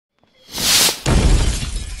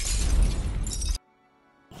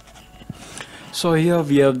So here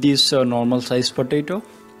we have this normal size potato.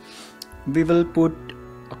 We will put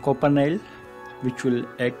a copper nail which will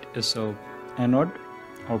act as a anode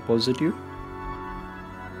or positive,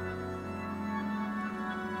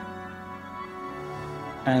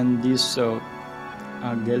 and this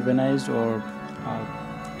galvanized or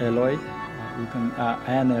alloy, you can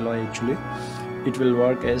iron alloy actually, it will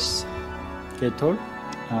work as cathode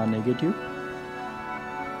negative.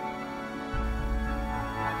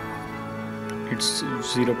 It's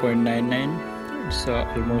 0.99, it's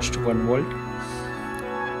almost 1 volt.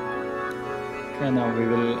 Okay, now we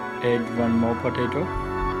will add one more potato.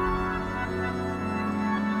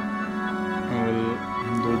 We will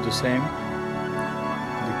do the same,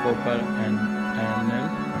 the copper and iron nail.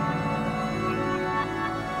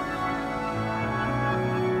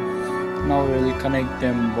 Now we will connect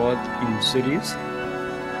them both in series,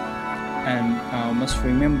 and must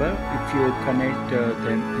remember, if you connect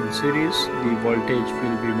them in series, the voltage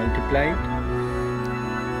will be multiplied,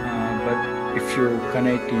 but if you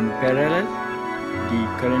connect in parallel, the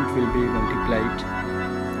current will be multiplied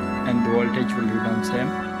and the voltage will remain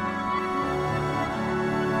same.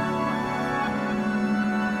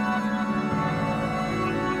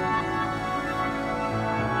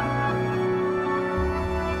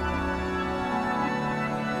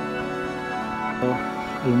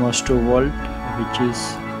 Almost 2 volt, which is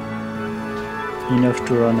enough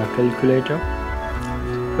to run a calculator.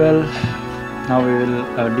 Well, now we will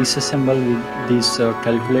disassemble with this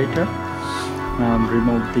calculator,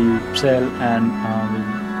 remove the cell, and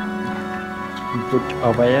we'll put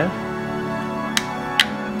a wire.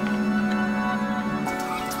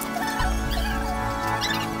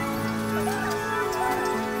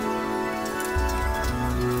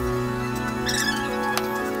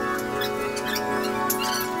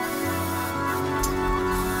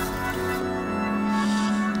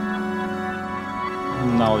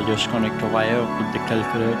 Now just connect a wire with the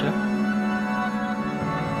calculator.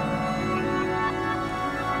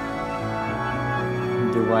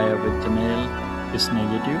 The wire with the nail is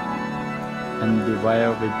negative and the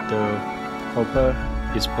wire with the copper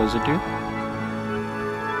is positive.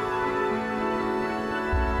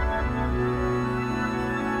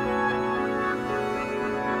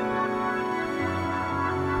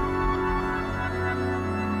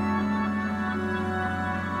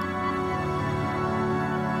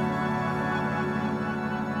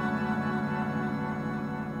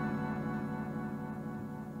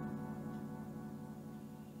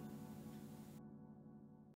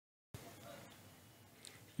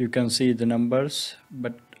 You can see the numbers,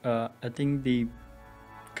 but I think the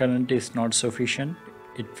current is not sufficient,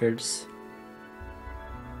 it fades.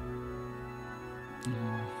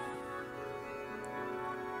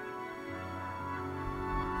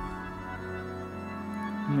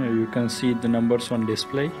 You can see the numbers on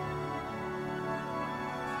display.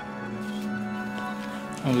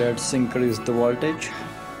 Let's increase the voltage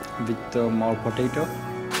with more potato.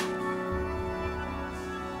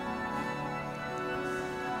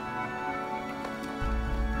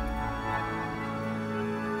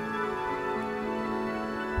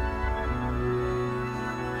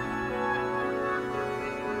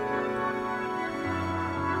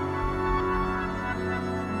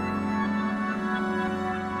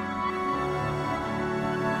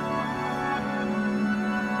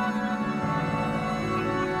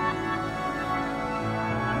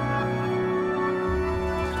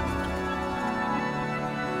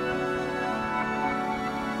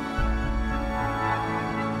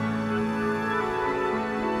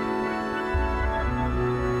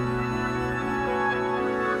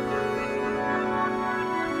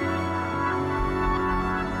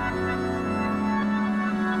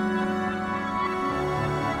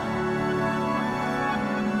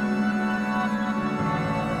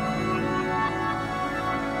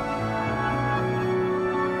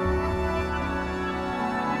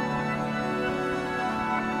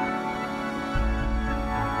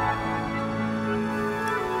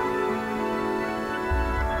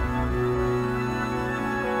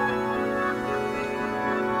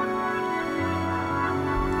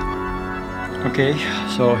 Okay,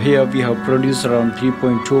 so here we have produced around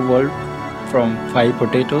 3.2 volt from 5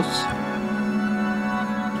 potatoes.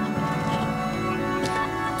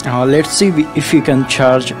 Let's see if we can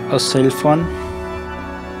charge a cell phone.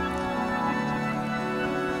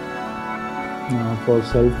 For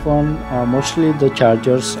cell phone, mostly the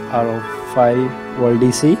chargers are of 5 volt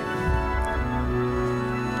DC,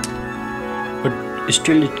 but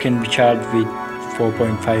still it can be charged with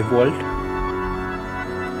 4.5 volt.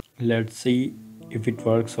 Let's see if it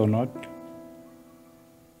works or not.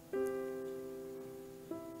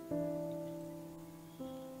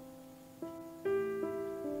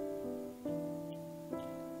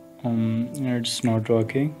 It's not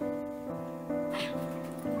working.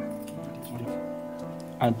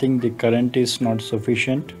 I think the current is not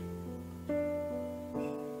sufficient.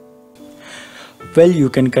 Well, you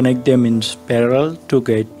can connect them in parallel to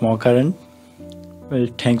get more current. Well,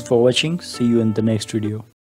 thanks for watching. See you in the next video.